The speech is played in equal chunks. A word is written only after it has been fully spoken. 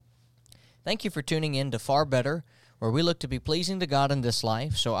Thank you for tuning in to Far Better, where we look to be pleasing to God in this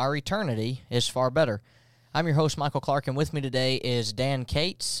life, so our eternity is far better. I'm your host, Michael Clark, and with me today is Dan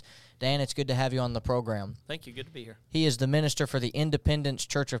Cates. Dan, it's good to have you on the program. Thank you. Good to be here. He is the minister for the Independence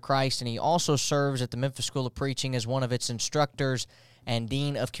Church of Christ, and he also serves at the Memphis School of Preaching as one of its instructors and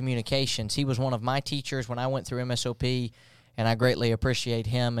dean of communications. He was one of my teachers when I went through MSOP, and I greatly appreciate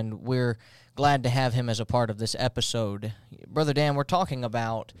him, and we're glad to have him as a part of this episode. Brother Dan, we're talking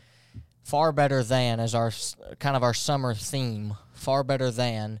about far better than as our kind of our summer theme, far better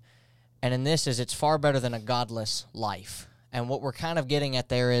than, and in this it's far better than a godless life. And what we're kind of getting at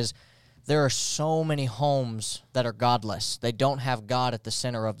there is there are so many homes that are godless. They don't have God at the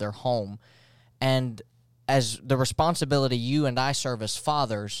center of their home. And as the responsibility you and I serve as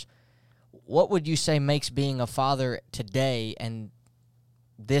fathers, what would you say makes being a father today and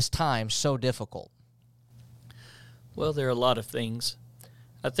this time so difficult? Well, there are a lot of things.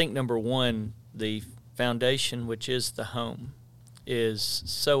 I think number one, the foundation, which is the home, is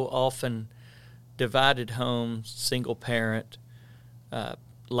so often divided homes, single parent,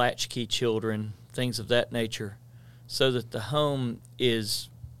 latchkey children, things of that nature, so that the home is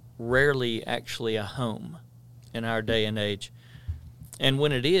rarely actually a home in our day and age. And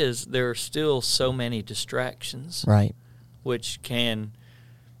when it is, there are still so many distractions, right, which can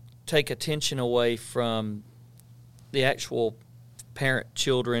take attention away from the actual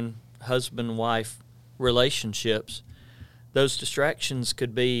parent-children, husband-wife relationships. Those distractions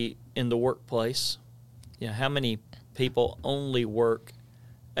could be in the workplace. You know, how many people only work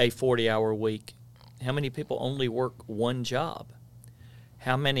a 40-hour week? How many people only work one job?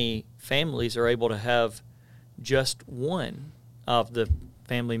 How many families are able to have just one of the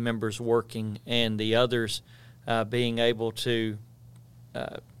family members working and the others being able to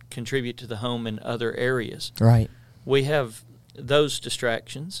contribute to the home in other areas? Right. We have those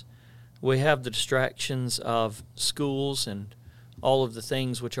distractions. We have the distractions of schools and all of the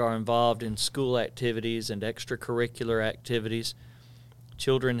things which are involved in school activities and extracurricular activities.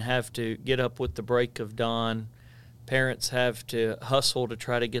 Children have to get up with the break of dawn. Parents have to hustle to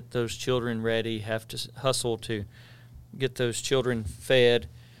try to get those children ready, have to hustle to get those children fed,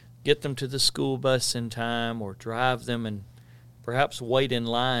 get them to the school bus in time, or drive them and perhaps wait in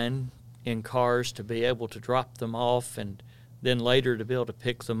line in cars to be able to drop them off and then later to be able to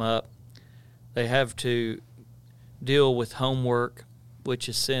pick them up. They have to deal with homework, which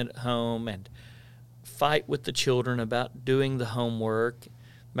is sent home, and fight with the children about doing the homework.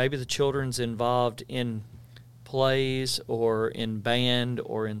 Maybe the children's involved in plays or in band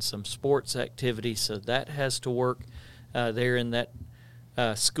or in some sports activity, so that has to work there in that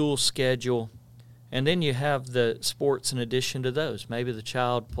school schedule. And then you have the sports in addition to those. Maybe the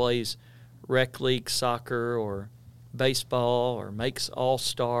child plays rec league soccer or baseball or makes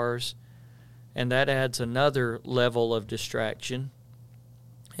all-stars, and that adds another level of distraction.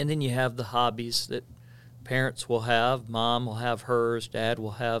 And then you have the hobbies that parents will have. Mom will have hers, Dad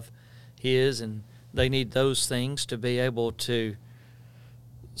will have his, and they need those things to be able to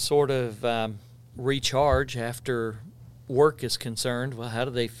sort of recharge after work is concerned. Well, how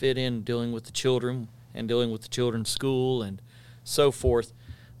do they fit in dealing with the children and dealing with the children's school and so forth?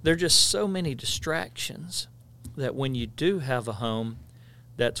 There are just so many distractions that when you do have a home,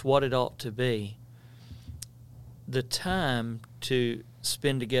 that's what it ought to be. The time to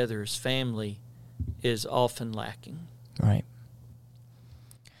spend together as family is often lacking. Right.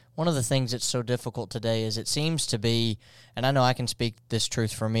 One of the things that's so difficult today is it seems to be, and I know I can speak this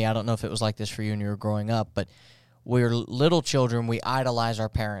truth for me, I don't know if it was like this for you when you were growing up, but we're little children, we idolize our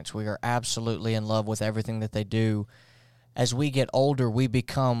parents. We are absolutely in love with everything that they do. As we get older, we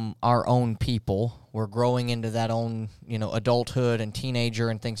become our own people. We're growing into that own, adulthood and teenager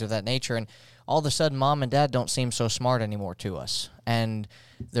and things of that nature. And all of a sudden, mom and dad don't seem so smart anymore to us. And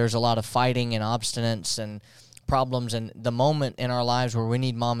there's a lot of fighting and obstinance and problems. And the moment in our lives where we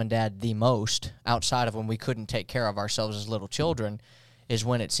need mom and dad the most, outside of when we couldn't take care of ourselves as little children, is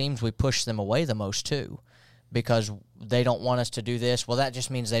when it seems we push them away the most too. Because they don't want us to do this. Well, that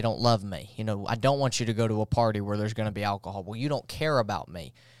just means they don't love me. I don't want you to go to a party where there's going to be alcohol. Well, you don't care about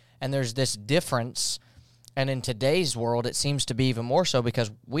me. And there's this difference. And in today's world, it seems to be even more so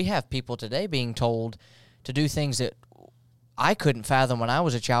because we have people today being told to do things that I couldn't fathom when I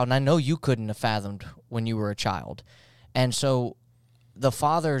was a child, and I know you couldn't have fathomed when you were a child. And so the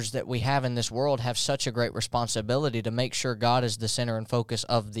fathers that we have in this world have such a great responsibility to make sure God is the center and focus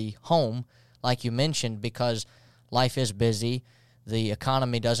of the home, like you mentioned, because life is busy. The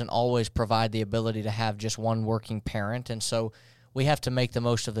economy doesn't always provide the ability to have just one working parent, and so we have to make the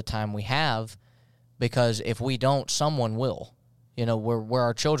most of the time we have, because if we don't, someone will. where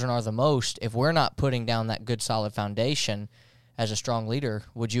our children are the most, if we're not putting down that good solid foundation as a strong leader,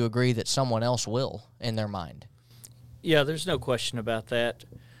 would you agree that someone else will in their mind? Yeah, there's no question about that.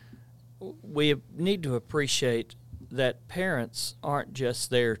 We need to appreciate that parents aren't just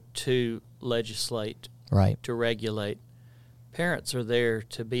there to legislate, right, to regulate. Parents are there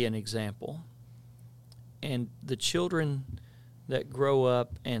to be an example. And the children that grow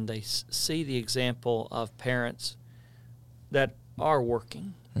up and they see the example of parents that are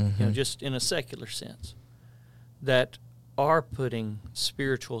working, just in a secular sense, that are putting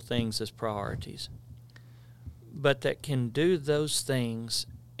spiritual things as priorities, but that can do those things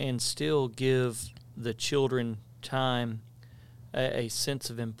and still give the children time, a sense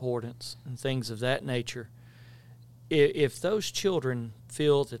of importance, and things of that nature. If those children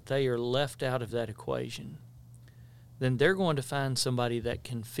feel that they are left out of that equation, then they're going to find somebody that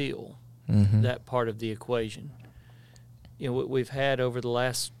can feel that part of the equation. We've had over the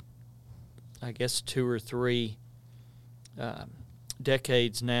last, I guess, 2 or 3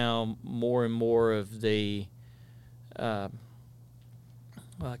 decades now, more and more of the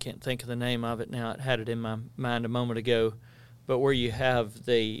I can't think of the name of it now. I had it in my mind a moment ago, but where you have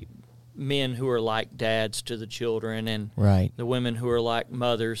the men who are like dads to the children, and right, the women who are like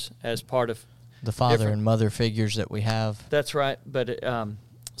mothers as part of the father and mother figures that we have. That's right, but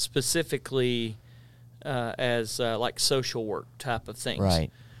specifically as like social work type of things.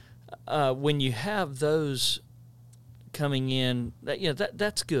 Right. When you have those coming in,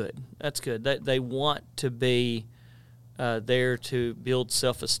 that's good. That's good. They want to be there to build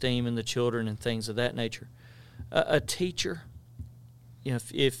self-esteem in the children and things of that nature. A teacher,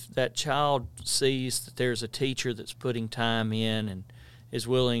 if that child sees that there's a teacher that's putting time in and is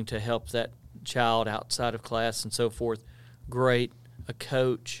willing to help that child outside of class and so forth, great. A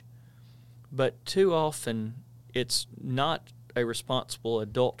coach. But too often it's not a responsible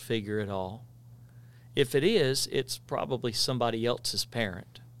adult figure at all. If it is, it's probably somebody else's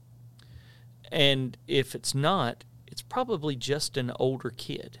parent. And if it's not, it's probably just an older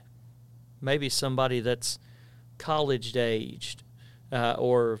kid, maybe somebody that's college-aged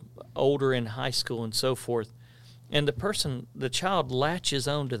or older in high school and so forth. And the child latches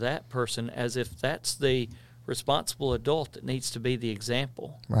on to that person as if that's the responsible adult that needs to be the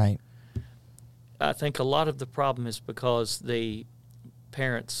example. Right. I think a lot of the problem is because the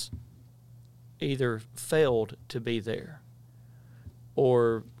parents either failed to be there,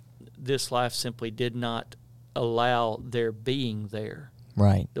 or this life simply did not allow their being there,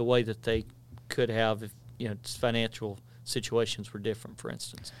 right, the way that they could have if financial situations were different, for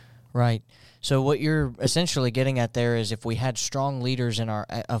instance. Right. So what you're essentially getting at there is, if we had strong leaders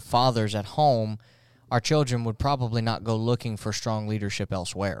of fathers at home, our children would probably not go looking for strong leadership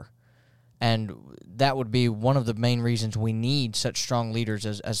elsewhere. And that would be one of the main reasons we need such strong leaders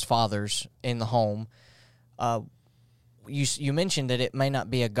as fathers in the home. You mentioned that it may not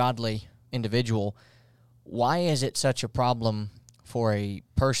be a godly individual. Why is it such a problem for a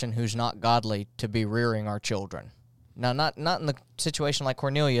person who's not godly to be rearing our children? Now, not in the situation like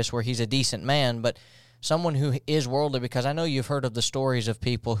Cornelius where he's a decent man, but someone who is worldly, because I know you've heard of the stories of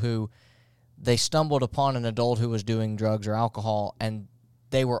people who they stumbled upon an adult who was doing drugs or alcohol, and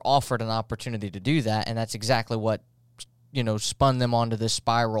they were offered an opportunity to do that, and that's exactly what spun them onto this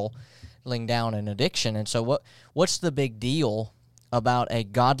spiraling down in addiction. And so what's the big deal about a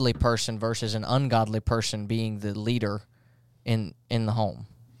godly person versus an ungodly person being the leader in the home?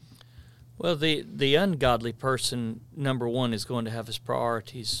 Well, the ungodly person, number one, is going to have his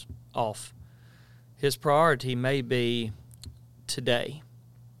priorities off. His priority may be today,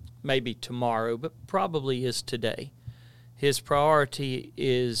 maybe tomorrow, but probably is today. His priority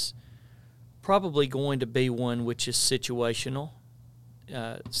is probably going to be one which is situational,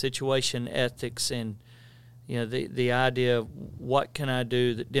 situation ethics, and the idea of what can I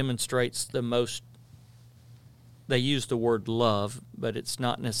do that demonstrates the most. They use the word love, but it's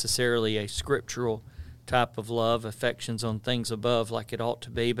not necessarily a scriptural type of love, affections on things above like it ought to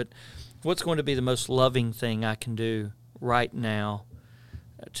be, but what's going to be the most loving thing I can do right now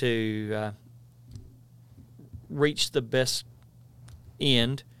to reach the best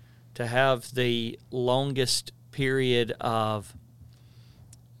end, to have the longest period of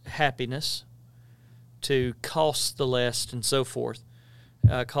happiness, to cost less and so forth.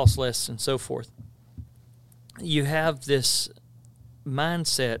 You have this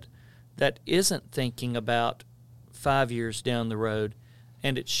mindset that isn't thinking about 5 years down the road,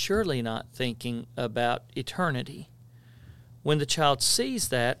 and it's surely not thinking about eternity. When the child sees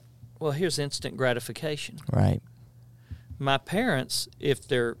that, well, here's instant gratification. Right. My parents, if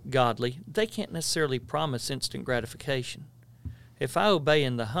they're godly, they can't necessarily promise instant gratification. If I obey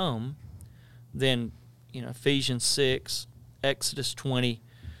in the home, then, Ephesians 6, Exodus 20,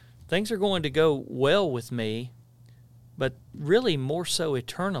 things are going to go well with me, but really more so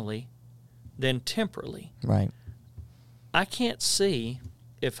eternally than temporally. Right. I can't see,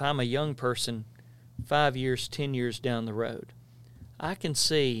 if I'm a young person 5 years, 10 years down the road, I can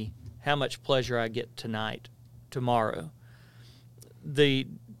see how much pleasure I get tonight, tomorrow. The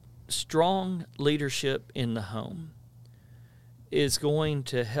strong leadership in the home is going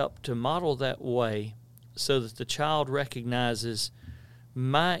to help to model that way so that the child recognizes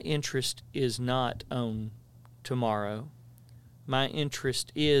my interest is not on tomorrow. My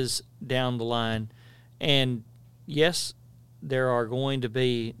interest is down the line. And yes, there are going to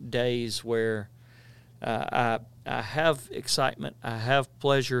be days where I have excitement, I have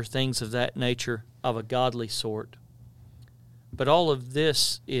pleasure, things of that nature of a godly sort. But all of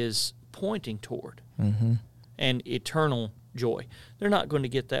this is pointing toward an eternal joy. They're not going to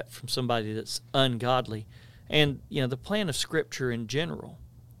get that from somebody that's ungodly. And, the plan of Scripture in general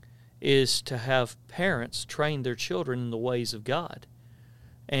is to have parents train their children in the ways of God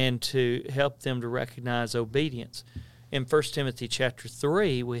and to help them to recognize obedience. In 1 Timothy chapter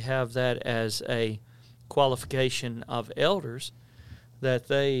 3, we have that as a qualification of elders, that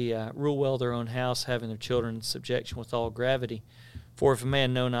they rule well their own house, having their children in subjection with all gravity. For if a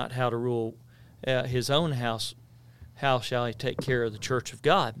man know not how to rule his own house, how shall he take care of the church of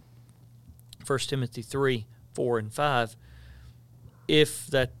God? 1 Timothy 3, 4, and 5. If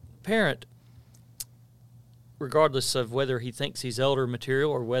that parent, regardless of whether he thinks he's elder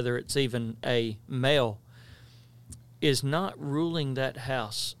material or whether it's even a male, is not ruling that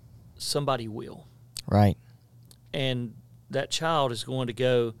house, somebody will. Right. And that child is going to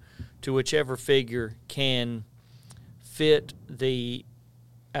go to whichever figure can fit the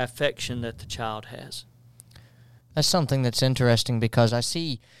affection that the child has. That's something that's interesting because I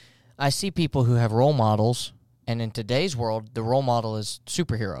see people who have role models, and in today's world, the role model is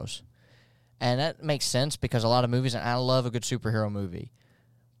superheroes. And that makes sense because a lot of movies, and I love a good superhero movie.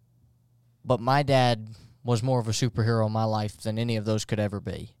 But my dad was more of a superhero in my life than any of those could ever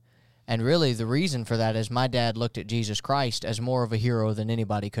be. And really, the reason for that is my dad looked at Jesus Christ as more of a hero than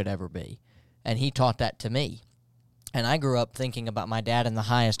anybody could ever be. And he taught that to me. And I grew up thinking about my dad in the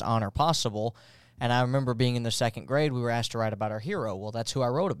highest honor possible. And I remember being in the second grade, we were asked to write about our hero. Well, that's who I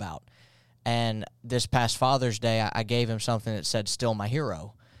wrote about. And this past Father's Day, I gave him something that said, "Still my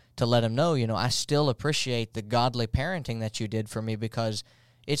hero," to let him know, I still appreciate the godly parenting that you did for me because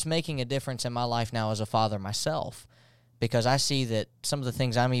it's making a difference in my life now as a father myself. Because I see that some of the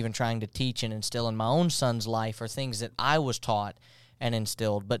things I'm even trying to teach and instill in my own son's life are things that I was taught and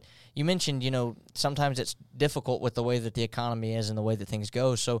instilled. But you mentioned, sometimes it's difficult with the way that the economy is and the way that things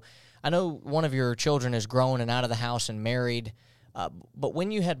go. So I know one of your children is grown and out of the house and married. But when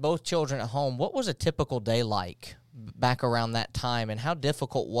you had both children at home, what was a typical day like back around that time? And how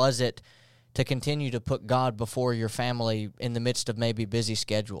difficult was it to continue to put God before your family in the midst of maybe busy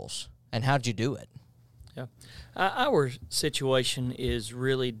schedules? And how'd you do it? Yeah. Our situation is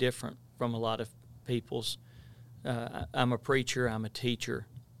really different from a lot of people's. I'm a preacher, I'm a teacher.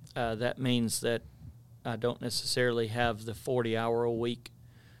 That means that I don't necessarily have the 40-hour-a-week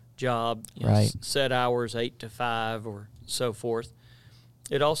job, right. Set hours 8 to 5 or so forth.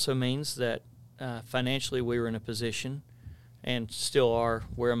 It also means that financially we were in a position, and still are,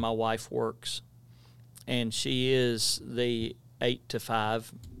 where my wife works. And she is the 8 to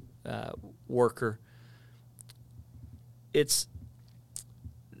 5 worker. It's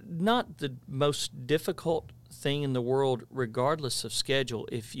not the most difficult thing in the world, regardless of schedule,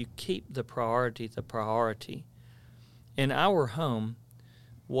 if you keep the priority. In our home,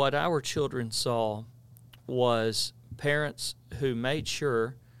 what our children saw was parents who made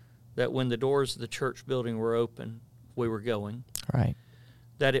sure that when the doors of the church building were open, we were going. Right.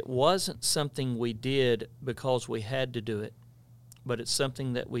 That it wasn't something we did because we had to do it, but it's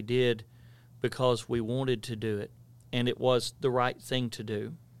something that we did because we wanted to do it, and it was the right thing to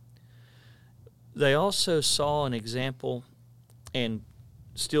do. They also saw an example, and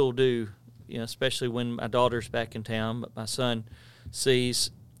still do, especially when my daughter's back in town, but my son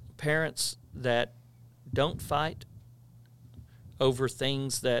sees parents that don't fight over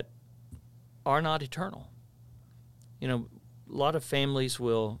things that are not eternal. A lot of families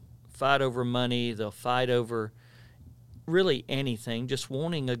will fight over money, they'll fight over really anything, just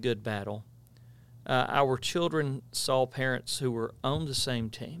wanting a good battle. Our children saw parents who were on the same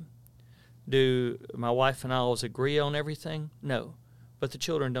team. Do my wife and I always agree on everything? No. But the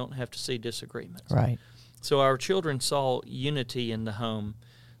children don't have to see disagreements. Right. So our children saw unity in the home.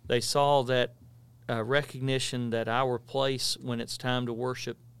 They saw that recognition that our place when it's time to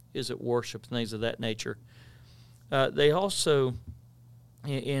worship is at worship, things of that nature. They also,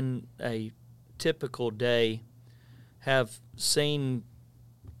 in a typical day, have seen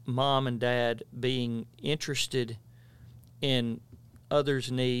mom and dad being interested in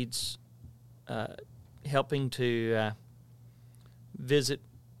others' needs, helping to visit,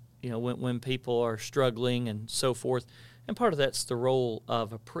 when people are struggling and so forth. And part of that's the role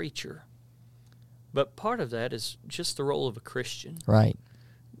of a preacher. But part of that is just the role of a Christian. Right.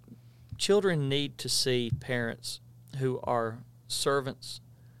 Children need to see parents who are servants,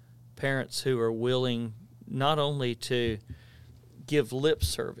 parents who are willing not only to give lip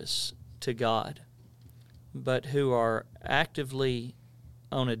service to God, but who are actively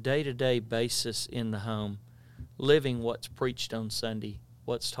on a day-to-day basis in the home, living what's preached on Sunday,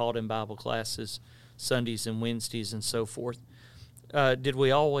 what's taught in Bible classes, Sundays and Wednesdays and so forth. Did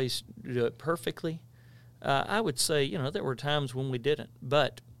we always do it perfectly? I would say, there were times when we didn't.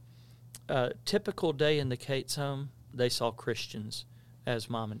 But typical day in the Cates home, they saw Christians as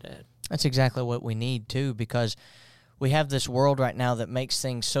mom and dad. That's exactly what we need, too, because we have this world right now that makes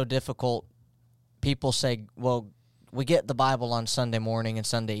things so difficult. People say, well, we get the Bible on Sunday morning and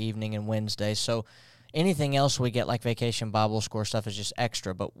Sunday evening and Wednesday, so anything else we get, like Vacation Bible School stuff, is just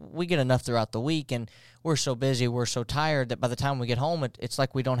extra. But we get enough throughout the week, and we're so busy, we're so tired that by the time we get home, it's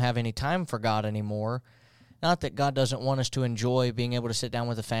like we don't have any time for God anymore. Not that God doesn't want us to enjoy being able to sit down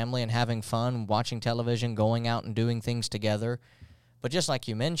with the family and having fun, watching television, going out and doing things together. But just like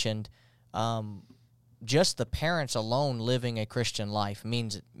you mentioned, just the parents alone living a Christian life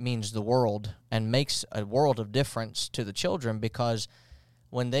means the world, and makes a world of difference to the children, because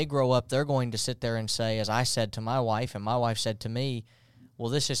when they grow up, they're going to sit there and say, as I said to my wife, and my wife said to me, well,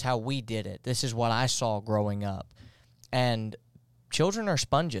 this is how we did it. This is what I saw growing up. And children are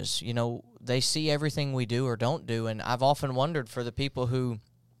sponges. They see everything we do or don't do, and I've often wondered, for the people who,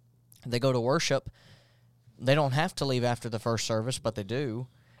 they go to worship, they don't have to leave after the first service, but they do,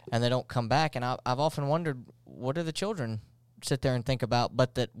 and they don't come back. And I've often wondered, what do the children sit there and think about?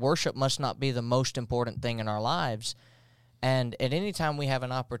 But that worship must not be the most important thing in our lives. And at any time we have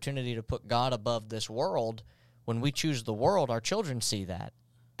an opportunity to put God above this world, when we choose the world, our children see that.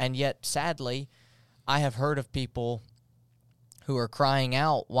 And yet, sadly, I have heard of people who are crying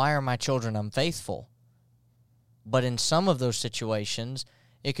out, why are my children unfaithful? But in some of those situations,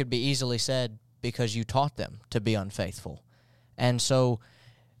 it could be easily said, because you taught them to be unfaithful. And so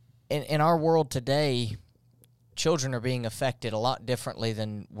in our world today, children are being affected a lot differently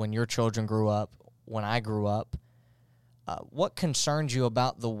than when your children grew up, when I grew up. What concerns you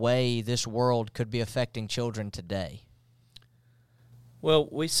about the way this world could be affecting children today? Well,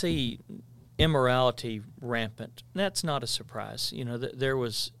 we see immorality rampant. That's not a surprise. There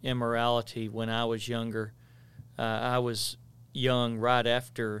was immorality when I was younger. I was young right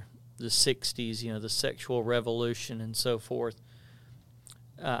after the 60s, the sexual revolution and so forth.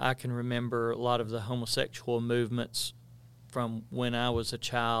 I can remember a lot of the homosexual movements from when I was a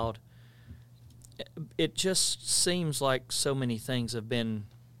child. It just seems like so many things have been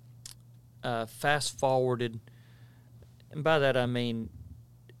fast-forwarded. And by that I mean,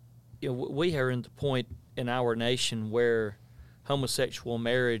 we are in the point in our nation where homosexual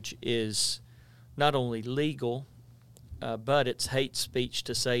marriage is not only legal, but it's hate speech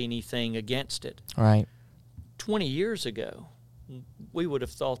to say anything against it. Right. 20 years ago, we would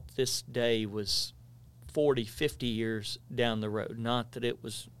have thought this day was 40, 50 years down the road, not that it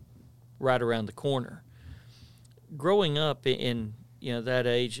was right around the corner. Growing up in that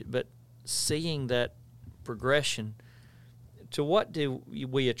age, but seeing that progression, to what do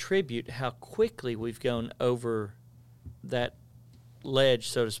we attribute how quickly we've gone over that ledge,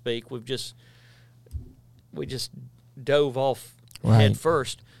 so to speak? We just dove off head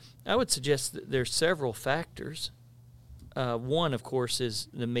first. I would suggest that there's several factors. One, of course, is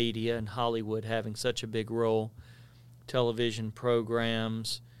the media and Hollywood having such a big role. Television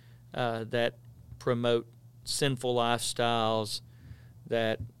programs that promote sinful lifestyles,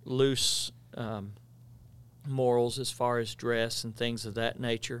 that loose morals as far as dress and things of that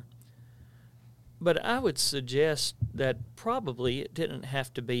nature. But I would suggest that probably it didn't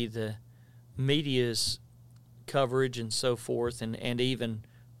have to be the media's coverage and so forth and even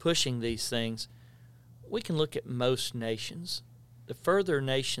pushing these things. We can look at most nations. The further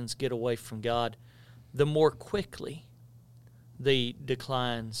nations get away from God, the more quickly the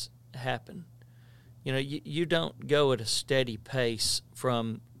declines happen. You don't go at a steady pace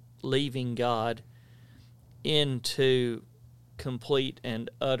from leaving God into complete and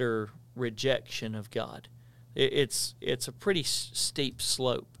utter rejection of God. It's a pretty steep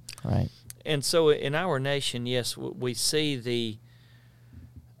slope. Right. And so in our nation, yes, we see the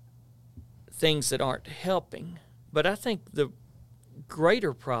things that aren't helping. But I think the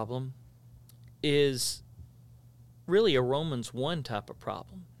greater problem is really a Romans 1 type of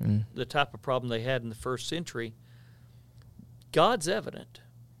problem, the type of problem they had in the first century. God's evident.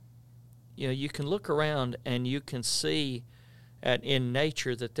 You know, you can look around and you can see in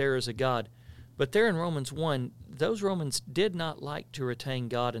nature that there is a God. But there in Romans 1, those Romans did not like to retain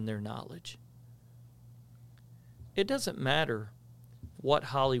God in their knowledge. It doesn't matter what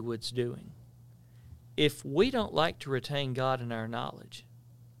Hollywood's doing. If we don't like to retain God in our knowledge,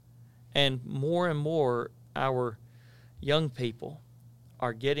 and more our young people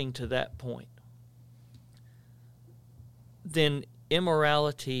are getting to that point, then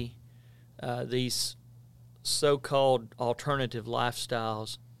immorality, these so-called alternative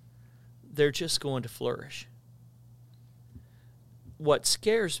lifestyles, they're just going to flourish. What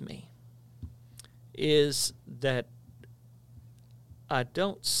scares me is that I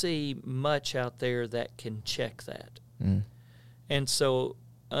don't see much out there that can check that. And so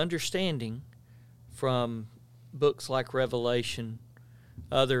understanding from books like Revelation,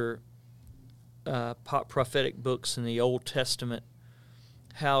 other prophetic books in the Old Testament,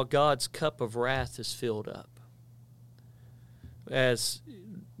 how God's cup of wrath is filled up. As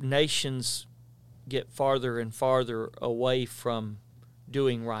nations get farther and farther away from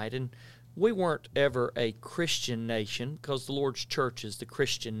doing right. And we weren't ever a Christian nation because the Lord's church is the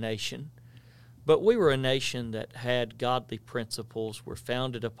Christian nation. But we were a nation that had godly principles, were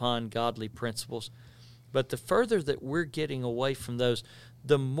founded upon godly principles. But the further that we're getting away from those,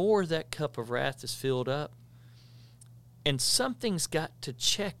 the more that cup of wrath is filled up. And something's got to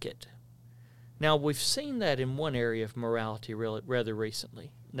check it. Now, we've seen that in one area of morality rather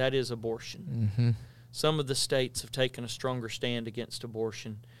recently, and that is abortion. Some of the states have taken a stronger stand against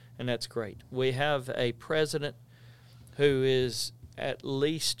abortion, and that's great. We have a president who is at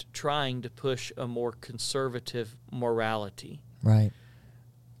least trying to push a more conservative morality. Right.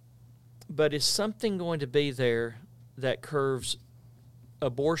 But is something going to be there that curves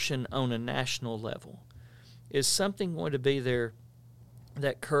abortion on a national level? Is something going to be there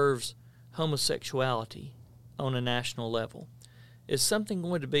that curves homosexuality on a national level? Is something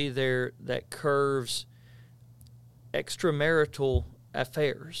going to be there that curves extramarital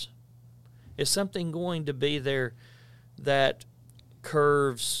affairs? Is something going to be there that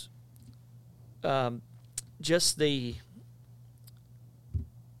curves just the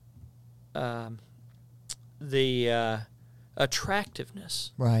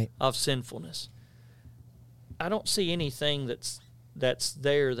attractiveness of sinfulness? I don't see anything that's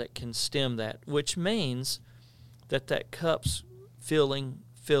there that can stem that, which means that cup's filling.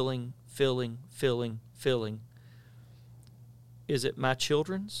 Is it my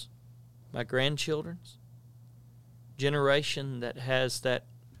children's, my grandchildren's generation that has that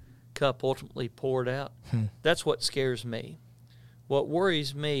cup ultimately poured out? That's what scares me. What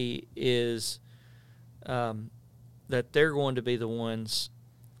worries me is that they're going to be the ones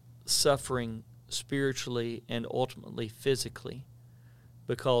suffering spiritually and ultimately physically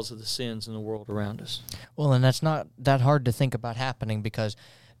because of the sins in the world around us. Well, and that's not that hard to think about happening because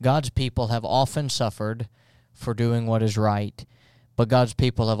God's people have often suffered for doing what is right, but God's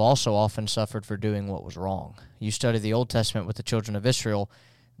people have also often suffered for doing what was wrong. You study the Old Testament with the children of Israel,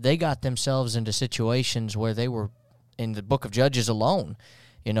 they got themselves into situations where they were, in the book of Judges alone,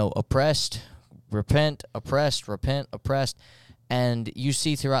 oppressed, repent, oppressed, repent, oppressed. And you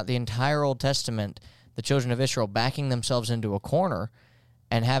see throughout the entire Old Testament the children of Israel backing themselves into a corner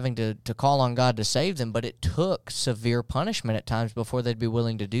and having to call on God to save them, but it took severe punishment at times before they'd be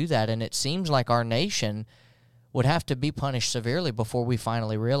willing to do that. And it seems like our nation would have to be punished severely before we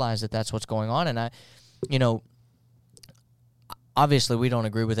finally realize that that's what's going on. And obviously we don't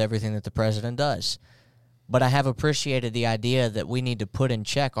agree with everything that the president does, but I have appreciated the idea that we need to put in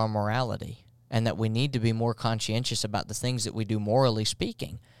check our morality and that we need to be more conscientious about the things that we do morally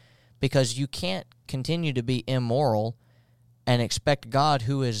speaking, because you can't continue to be immoral and expect God,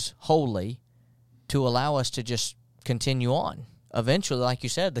 who is holy, to allow us to just continue on. Eventually, like you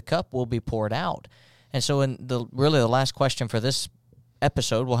said, the cup will be poured out. And so in the last question for this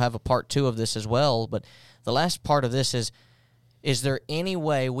episode, we'll have a part 2 of this as well, but the last part of this is there any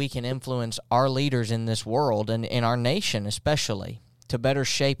way we can influence our leaders in this world and in our nation especially to better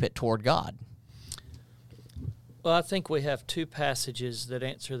shape it toward God? Well, I think we have 2 passages that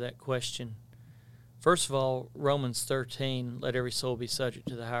answer that question. First of all, Romans 13, let every soul be subject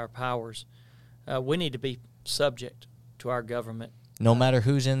to the higher powers. We need to be subject to our government. No matter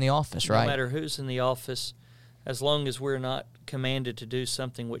who's in the office, right? No matter who's in the office. as long as we're not commanded to do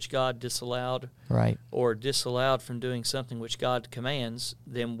something which God disallowed, Right. or disallowed from doing something which God commands,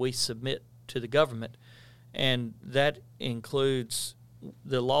 then we submit to the government. And that includes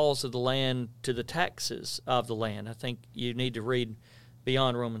the laws of the land to the taxes of the land. I think you need to read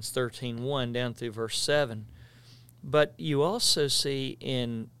beyond Romans 13:1 down through verse 7. But you also see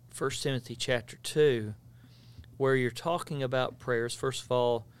in 1 Timothy chapter 2 where you're talking about prayers. First of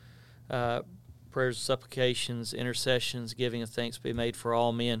all, prayers, supplications, intercessions, giving of thanks be made for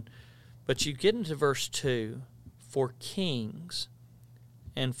all men. But you get into verse 2, for kings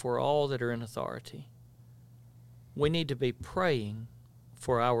and for all that are in authority. We need to be praying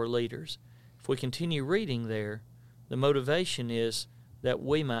for our leaders. If we continue reading there, the motivation is that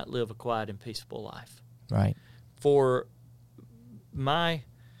we might live a quiet and peaceable life. Right. For my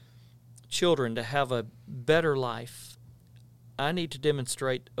children to have a better life, I need to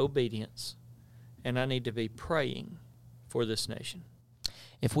demonstrate obedience, and I need to be praying for this nation.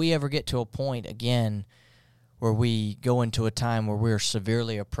 If we ever get to a point, again, where we go into a time where we're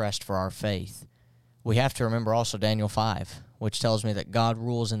severely oppressed for our faith, we have to remember also Daniel 5, which tells me that God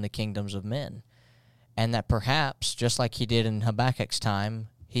rules in the kingdoms of men, and that perhaps, just like he did in Habakkuk's time,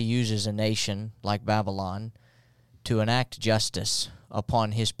 he uses a nation like Babylon to enact justice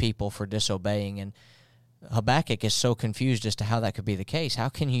upon his people for disobeying. And Habakkuk is so confused as to how that could be the case. How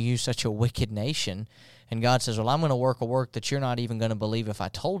can you use such a wicked nation? And God says, well, I'm going to work a work that you're not even going to believe if I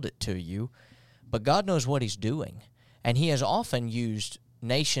told it to you. But God knows what he's doing. And he has often used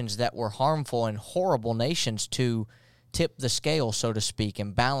nations that were harmful and horrible nations to tip the scale, so to speak,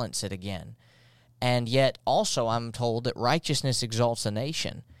 and balance it again. And yet also I'm told that righteousness exalts a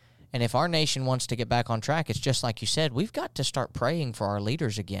nation. And if our nation wants to get back on track, it's just like you said, we've got to start praying for our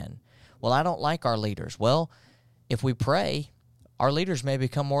leaders again. Well, I don't like our leaders. Well, if we pray, our leaders may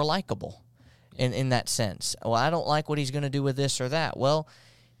become more likable in that sense. Well, I don't like what he's going to do with this or that. Well,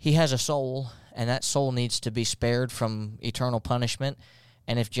 he has a soul, and that soul needs to be spared from eternal punishment.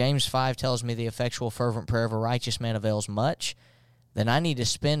 And if James 5 tells me the effectual fervent prayer of a righteous man avails much, then I need to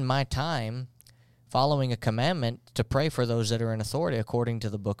spend my time following a commandment to pray for those that are in authority according to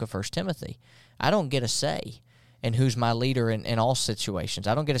the book of 1 Timothy. I don't get a say in who's my leader in all situations.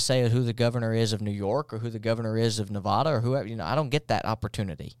 I don't get a say of who the governor is of New York or who the governor is of Nevada or whoever. I don't get that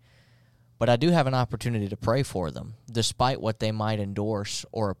opportunity. But I do have an opportunity to pray for them, despite what they might endorse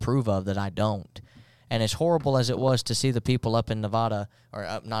or approve of that I don't. And as horrible as it was to see the people up in Nevada,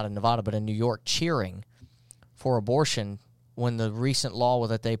 or not in Nevada, but in New York, cheering for abortion when the recent law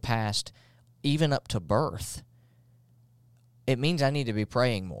that they passed, even up to birth, it means I need to be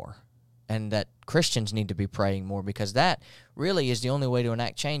praying more, and that Christians need to be praying more, because that really is the only way to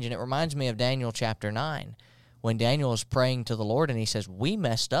enact change. And it reminds me of Daniel chapter 9, when Daniel is praying to the Lord and he says, we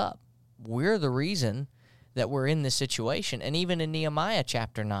messed up. We're the reason that we're in this situation. And even in Nehemiah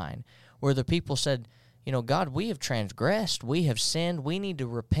chapter 9, where the people said, God, we have transgressed, we have sinned, we need to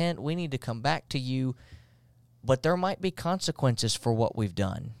repent, we need to come back to you, but there might be consequences for what we've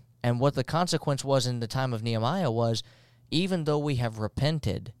done. And what the consequence was in the time of Nehemiah was, even though we have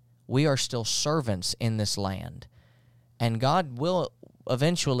repented, we are still servants in this land. And God will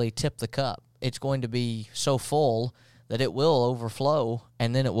eventually tip the cup. It's going to be so full that it will overflow,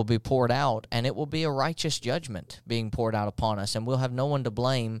 and then it will be poured out, and it will be a righteous judgment being poured out upon us, and we'll have no one to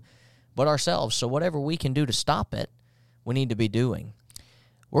blame but ourselves. So whatever we can do to stop it, we need to be doing.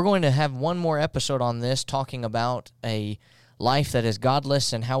 We're going to have one more episode on this, talking about a life that is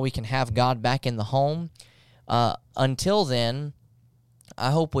godless and how we can have God back in the home. Until then,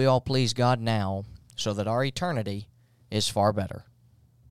 I hope we all please God now so that our eternity is far better.